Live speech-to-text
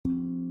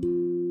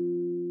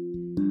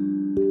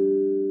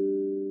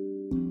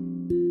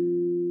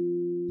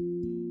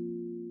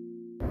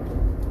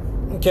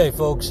Okay,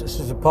 folks, this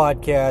is a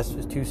podcast.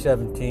 It's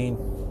 2/17,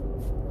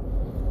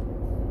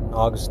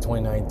 August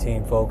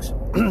 2019, folks.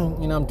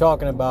 I'm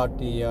talking about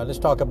let's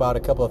talk about a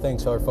couple of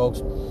things here,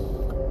 folks.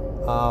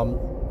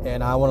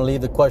 And I want to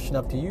leave the question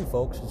up to you,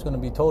 folks. It's going to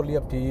be totally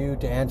up to you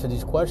to answer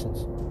these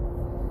questions.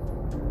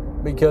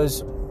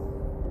 Because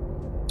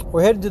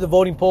we're headed to the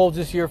voting polls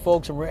this year,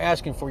 folks, and we're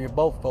asking for your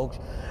vote, folks.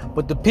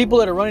 But the people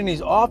that are running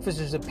these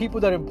offices, the people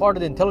that are part of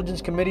the Intelligence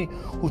Committee,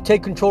 who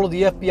take control of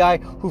the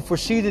FBI, who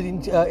foresee the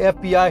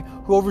FBI,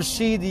 who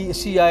oversee the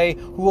CIA,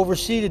 who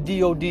oversee the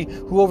DOD,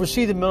 who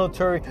oversee the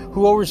military,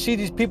 who oversee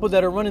these people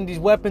that are running these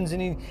weapons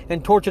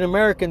and torturing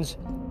Americans,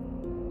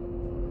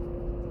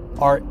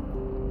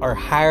 are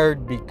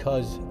hired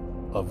because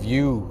of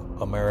you,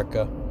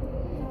 America.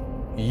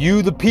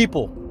 You, the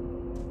people.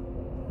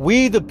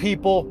 We, the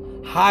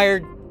people,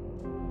 hired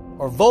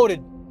or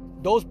voted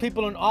those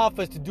people in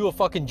office to do a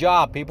fucking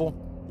job, people.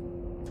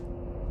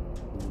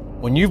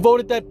 When you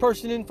voted that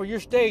person in for your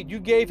state, you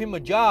gave him a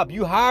job.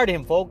 You hired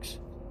him, folks.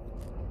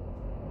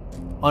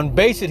 On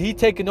basis, he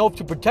take an oath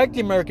to protect the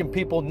American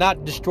people,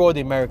 not destroy the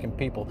American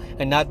people,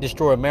 and not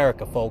destroy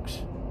America,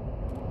 folks.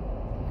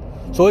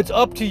 So it's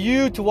up to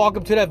you to walk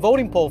up to that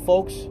voting poll,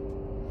 folks,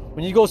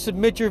 when you go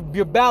submit your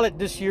ballot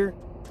this year,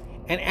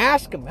 and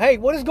ask them, hey,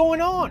 what is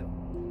going on?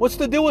 What's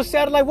the deal with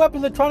satellite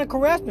weapons, electronic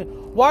harassment?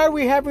 Why are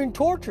we having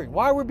torture?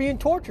 Why are we being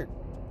tortured?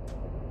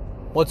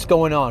 What's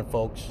going on,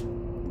 folks?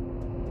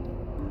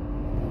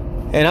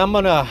 And I'm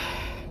going to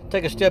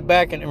take a step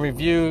back and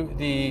review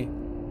the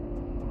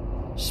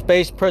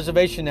Space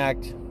Preservation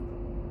Act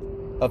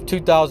of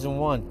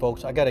 2001,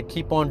 folks. I got to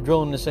keep on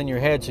drilling this in your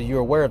head so you're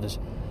aware of this.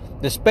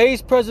 The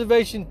Space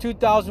Preservation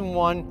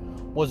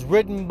 2001 was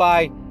written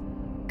by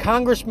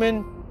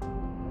Congressman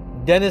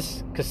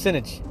Dennis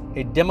Kucinich,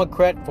 a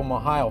Democrat from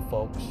Ohio,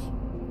 folks.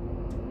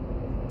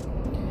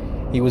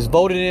 He was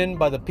voted in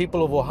by the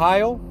people of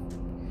Ohio.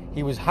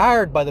 He was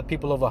hired by the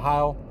people of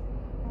Ohio.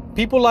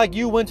 People like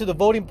you went to the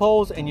voting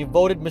polls and you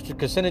voted Mr.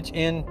 Kucinich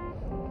in.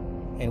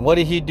 And what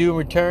did he do in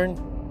return?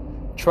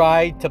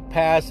 Tried to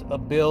pass a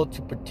bill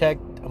to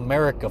protect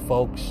America,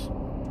 folks.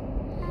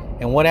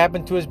 And what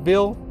happened to his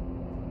bill?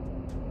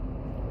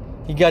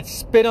 He got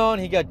spit on,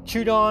 he got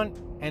chewed on,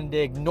 and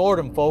they ignored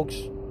him, folks.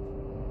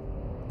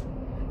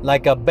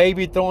 Like a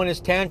baby throwing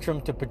his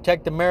tantrum to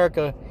protect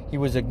America, he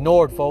was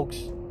ignored, folks.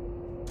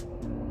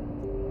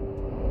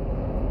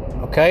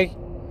 Okay?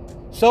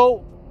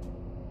 So,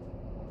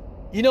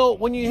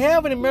 when you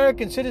have an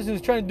American citizen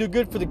who's trying to do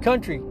good for the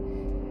country,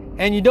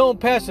 and you don't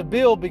pass a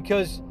bill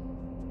because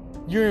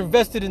you're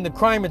invested in the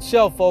crime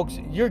itself, folks,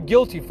 you're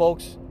guilty,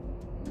 folks.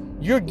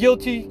 You're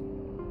guilty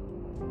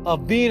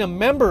of being a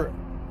member,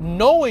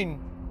 knowing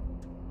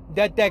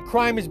that that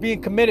crime is being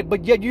committed,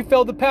 but yet you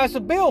failed to pass a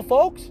bill,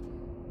 folks.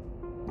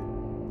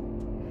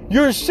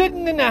 You're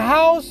sitting in the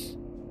House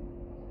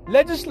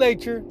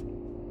legislature.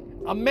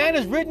 A man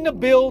has written a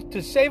bill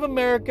to save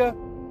America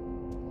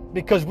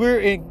because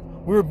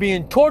we're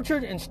being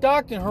tortured and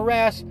stalked and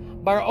harassed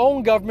by our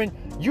own government.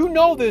 You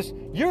know this.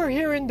 You're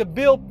hearing the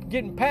bill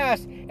getting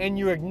passed and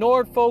you're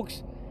ignored,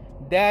 folks.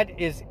 That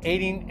is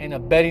aiding and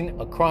abetting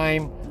a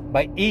crime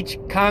by each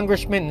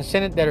congressman and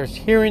senate that is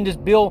hearing this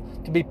bill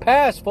to be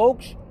passed,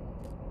 folks.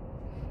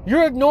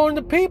 You're ignoring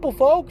the people,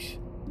 folks.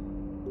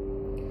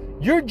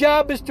 Your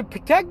job is to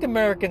protect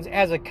Americans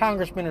as a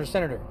congressman or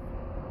senator.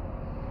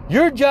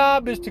 Your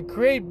job is to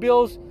create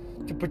bills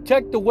to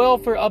protect the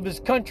welfare of this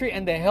country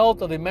and the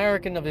health of the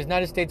American of the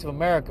United States of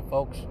America,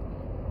 folks.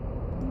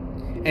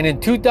 And in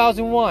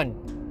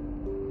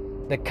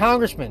 2001, the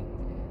Congressman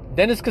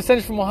Dennis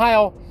Kucinich from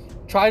Ohio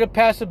tried to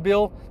pass a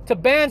bill to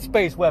ban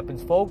space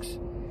weapons, folks.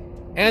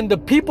 And the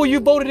people you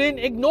voted in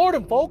ignored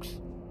him, folks.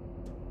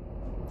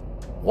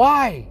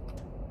 Why?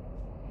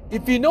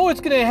 If you know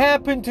it's going to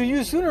happen to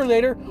you sooner or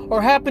later, or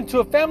happen to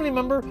a family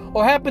member,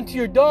 or happen to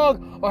your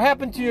dog, or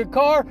happen to your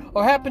car,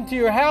 or happen to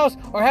your house,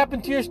 or happen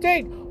to your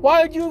state,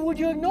 why would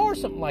you ignore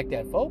something like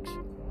that, folks?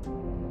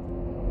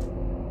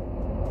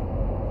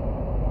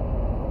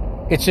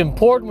 It's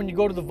important when you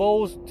go to the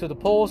polls,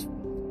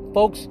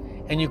 folks,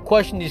 and you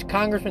question these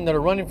congressmen that are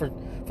running for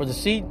the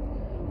seat.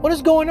 What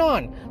is going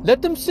on?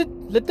 Let them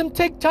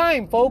take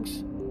time,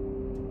 folks.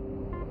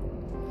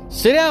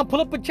 Sit down, pull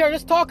up a chair.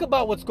 Let's talk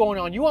about what's going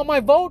on. You want my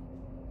vote?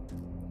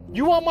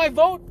 You want my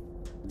vote?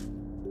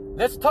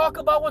 Let's talk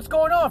about what's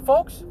going on,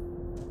 folks.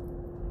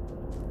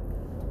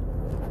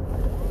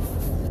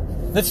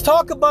 Let's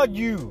talk about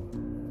you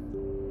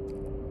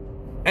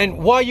and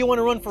why you want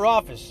to run for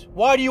office.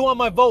 Why do you want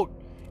my vote?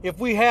 If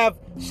we have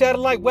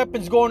satellite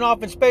weapons going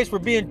off in space, we're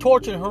being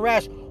tortured and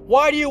harassed.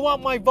 Why do you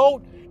want my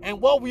vote?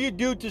 And what will you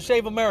do to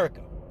save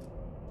America?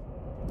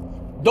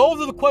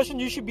 Those are the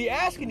questions you should be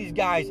asking these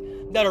guys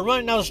that are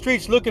running down the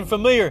streets looking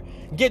familiar,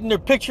 getting their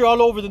picture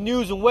all over the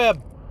news and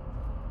web.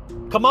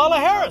 Kamala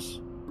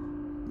Harris.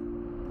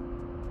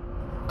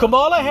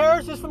 Kamala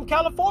Harris is from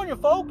California,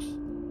 folks.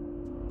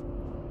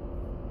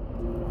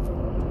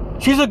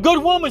 She's a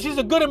good woman. She's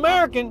a good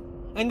American.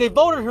 And they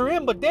voted her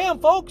in. But damn,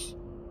 folks.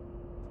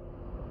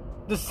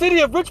 The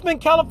city of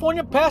Richmond,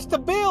 California passed a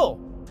bill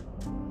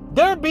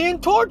They're being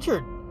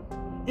tortured.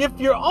 If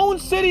your own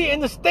city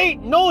and the state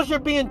knows you're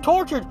being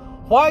tortured,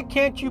 why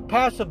can't you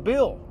pass a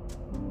bill?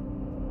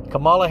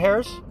 Kamala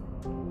Harris,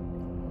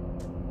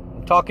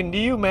 I'm talking to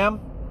you, ma'am.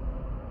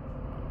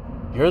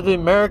 You're the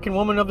American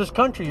woman of this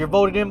country. You're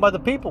voted in by the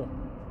people.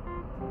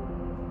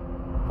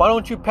 Why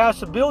don't you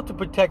pass a bill to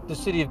protect the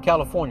city of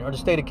California, or the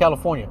state of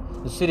California,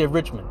 the city of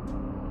Richmond?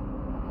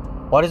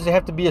 Why does it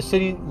have to be a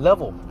city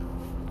level?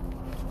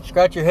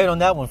 Scratch your head on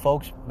that one,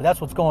 folks. But that's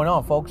what's going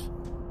on, folks.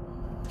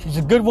 She's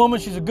a good woman.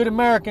 She's a good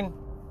American.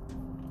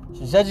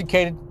 She's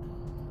educated.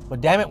 But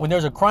damn it, when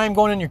there's a crime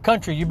going on in your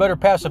country, you better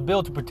pass a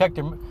bill to protect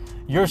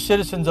your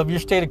citizens of your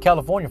state of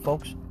California,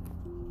 folks.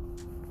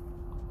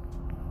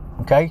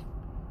 Okay?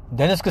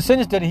 Dennis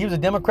Kucinich did it. He was a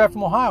Democrat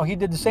from Ohio. He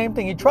did the same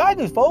thing. He tried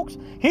this, folks.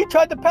 He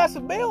tried to pass a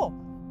bill.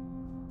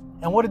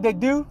 And what did they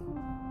do?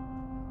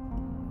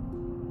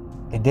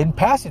 They didn't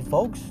pass it,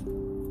 folks.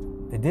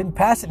 They didn't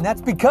pass it. And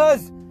that's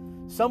because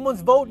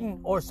someone's voting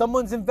or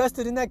someone's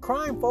invested in that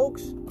crime,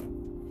 folks.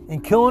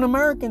 In killing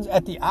Americans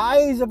at the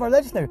eyes of our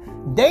legislators.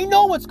 They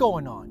know what's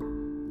going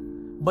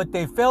on. But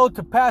they failed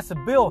to pass a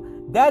bill.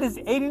 That is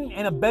aiding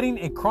and abetting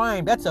a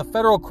crime. That's a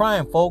federal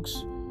crime,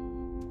 folks.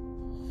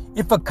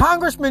 If a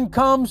congressman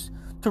comes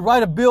to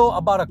write a bill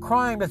about a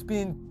crime that's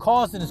being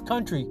caused in this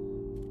country,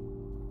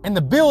 and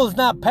the bill is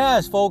not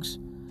passed, folks,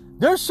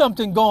 there's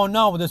something going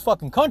on with this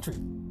fucking country.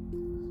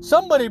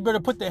 Somebody better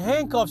put the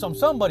handcuffs on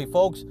somebody,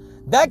 folks.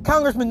 That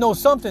congressman knows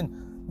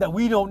something that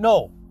we don't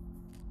know.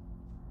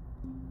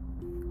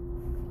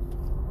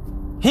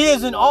 He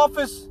is in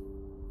office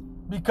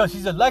because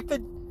he's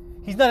elected.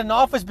 He's not in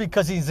office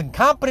because he's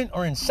incompetent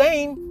or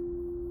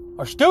insane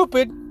or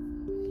stupid.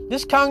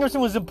 This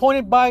congressman was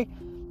appointed by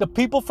the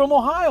people from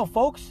Ohio,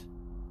 folks,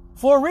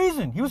 for a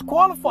reason. He was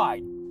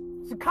qualified.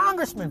 He's a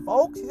congressman,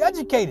 folks. He's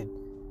educated.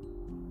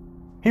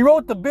 He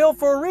wrote the bill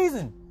for a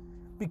reason,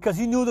 because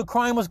he knew the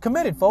crime was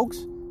committed,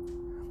 folks.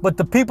 But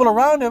the people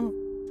around him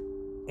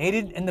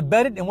aided and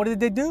abetted, and what did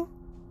they do?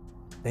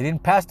 They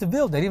didn't pass the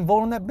bill. They didn't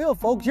vote on that bill,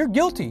 folks. You're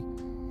guilty.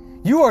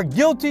 You are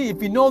guilty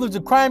if you know there's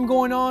a crime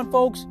going on,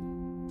 folks,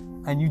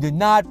 and you did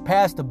not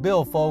pass the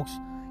bill, folks.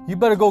 You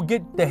better go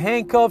get the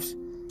handcuffs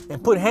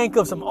and put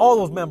handcuffs on all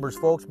those members,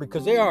 folks,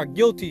 because they are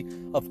guilty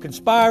of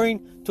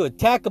conspiring to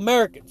attack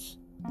Americans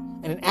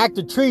and an act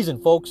of treason,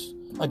 folks,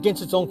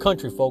 against its own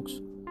country, folks.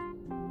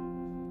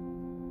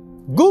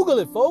 Google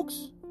it,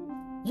 folks.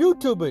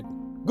 YouTube it.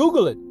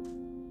 Google it.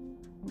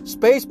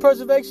 Space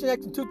Preservation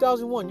Act in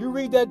 2001. You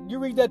read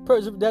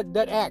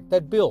that act,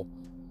 that bill.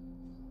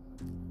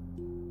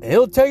 And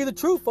it'll tell you the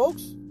truth,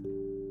 folks.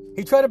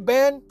 He tried to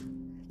ban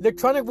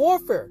electronic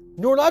warfare,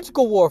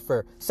 neurological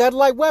warfare,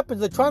 satellite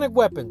weapons, electronic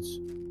weapons.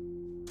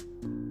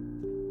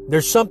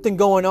 There's something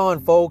going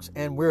on, folks,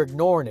 and we're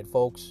ignoring it,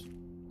 folks.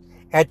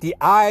 At the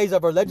eyes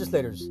of our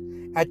legislators,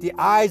 at the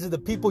eyes of the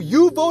people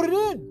you voted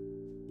in.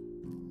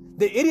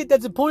 The idiot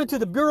that's appointed to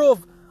the Bureau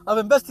of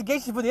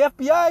Investigation for the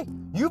FBI,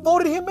 you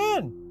voted him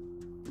in.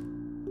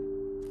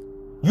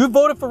 You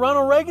voted for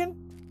Ronald Reagan.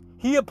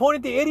 He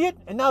appointed the idiot,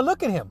 and now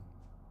look at him.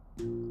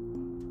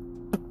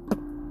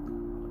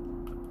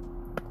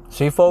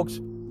 See, folks,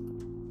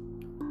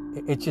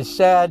 it's just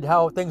sad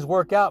how things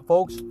work out,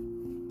 folks.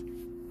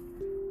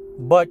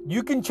 But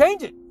you can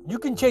change it. You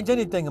can change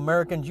anything,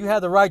 Americans. You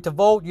have the right to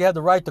vote. You have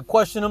the right to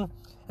question them.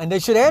 And they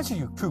should answer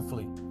you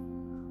truthfully.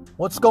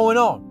 What's going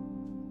on?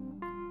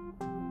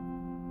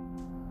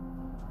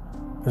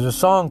 There's a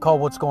song called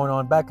What's Going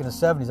On back in the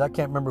 70s. I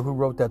can't remember who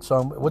wrote that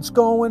song. What's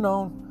going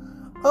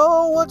on?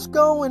 Oh, what's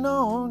going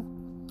on?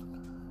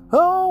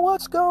 Oh,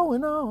 what's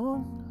going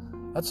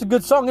on? That's a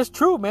good song. It's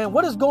true, man.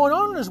 What is going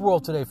on in this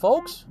world today,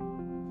 folks?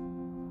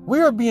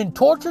 We are being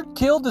tortured,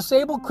 killed,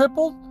 disabled,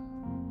 crippled,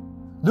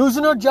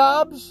 losing our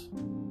jobs.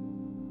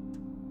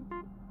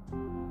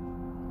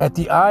 At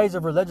the eyes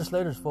of our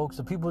legislators, folks,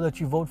 the people that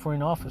you vote for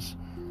in office.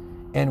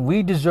 And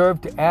we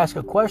deserve to ask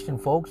a question,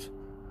 folks.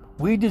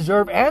 We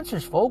deserve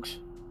answers, folks.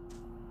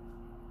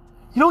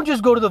 You don't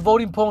just go to the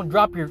voting poll and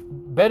drop your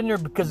bet in there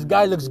because the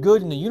guy looks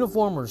good in the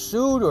uniform or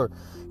suit or,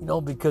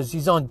 because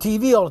he's on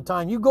TV all the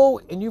time. You go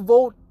and you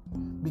vote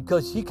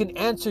because he can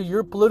answer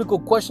your political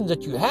questions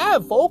that you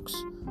have, folks.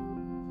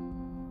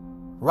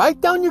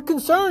 Write down your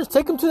concerns.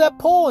 Take them to that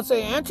poll and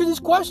say, answer these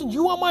questions.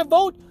 You want my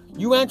vote?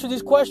 You answer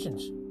these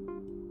questions.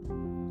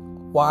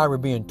 Why are we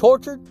being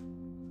tortured?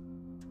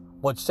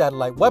 What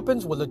satellite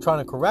weapons? What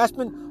electronic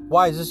harassment?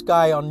 Why is this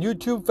guy on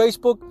YouTube,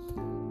 Facebook?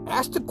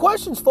 Ask the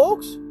questions,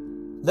 folks.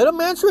 Let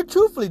them answer it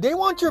truthfully. They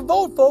want your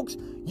vote, folks.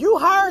 You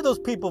hire those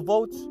people,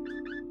 votes.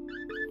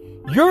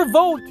 Your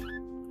vote.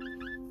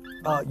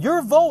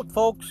 Your vote,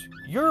 folks.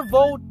 Your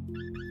vote.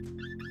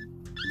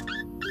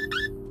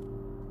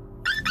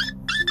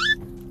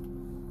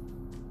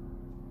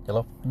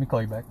 Hello? Let me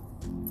call you back.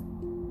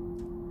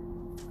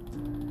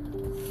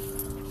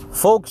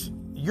 Folks,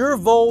 your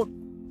vote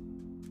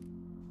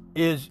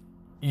is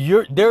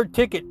their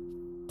ticket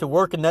to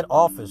work in that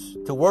office,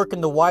 to work in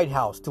the White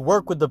House, to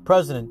work with the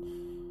president.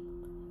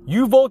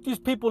 You vote these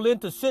people in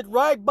to sit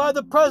right by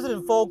the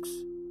president, folks,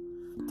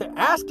 to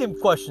ask him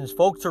questions,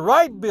 folks, to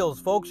write bills,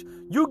 folks.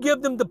 You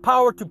give them the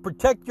power to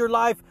protect your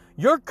life,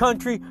 your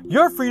country,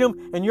 your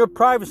freedom, and your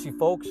privacy,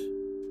 folks.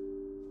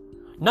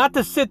 Not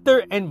to sit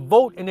there and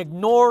vote and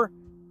ignore,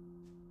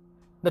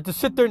 not to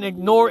sit there and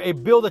ignore a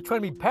bill that's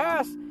trying to be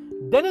passed.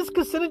 Dennis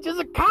Kucinich is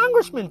a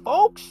congressman,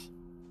 folks.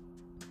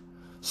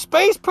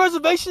 Space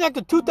Preservation Act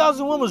of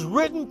 2001 was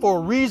written for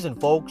a reason,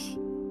 folks.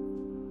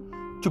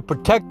 To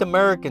protect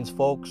Americans,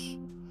 folks.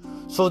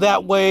 So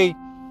that way,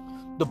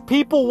 the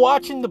people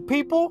watching the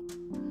people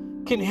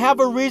can have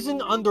a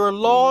reason under a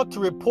law to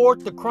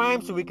report the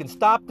crime so we can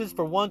stop this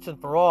for once and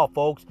for all,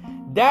 folks.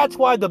 That's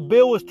why the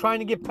bill was trying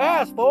to get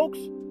passed, folks.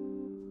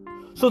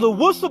 So the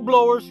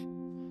whistleblowers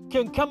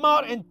can come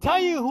out and tell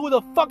you who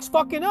the fuck's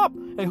fucking up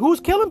and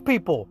who's killing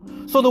people.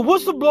 So the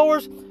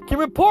whistleblowers can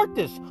report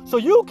this. So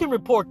you can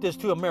report this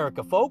to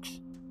America,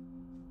 folks.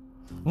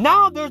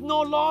 Now there's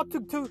no law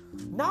to cover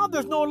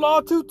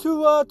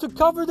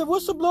the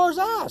whistleblower's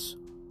ass.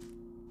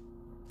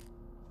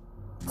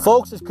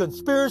 Folks, it's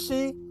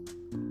conspiracy.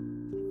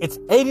 It's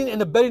aiding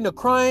and abetting a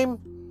crime,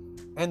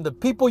 and the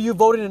people you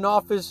voted in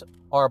office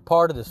are a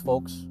part of this,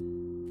 folks.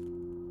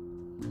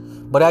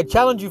 But I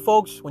challenge you,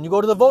 folks, when you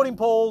go to the voting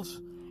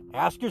polls,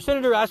 ask your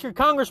senator, ask your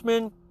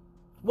congressman,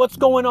 what's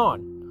going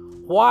on?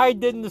 Why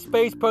didn't the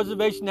Space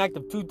Preservation Act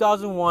of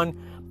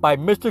 2001 by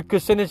Mr.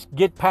 Kucinich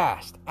get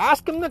passed?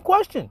 Ask him the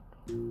question.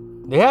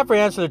 They have to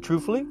answer it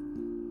truthfully.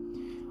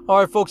 All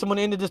right, folks, I'm going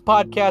to end this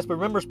podcast, but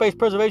remember space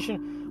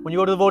preservation when you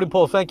go to the voting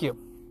polls. Thank you.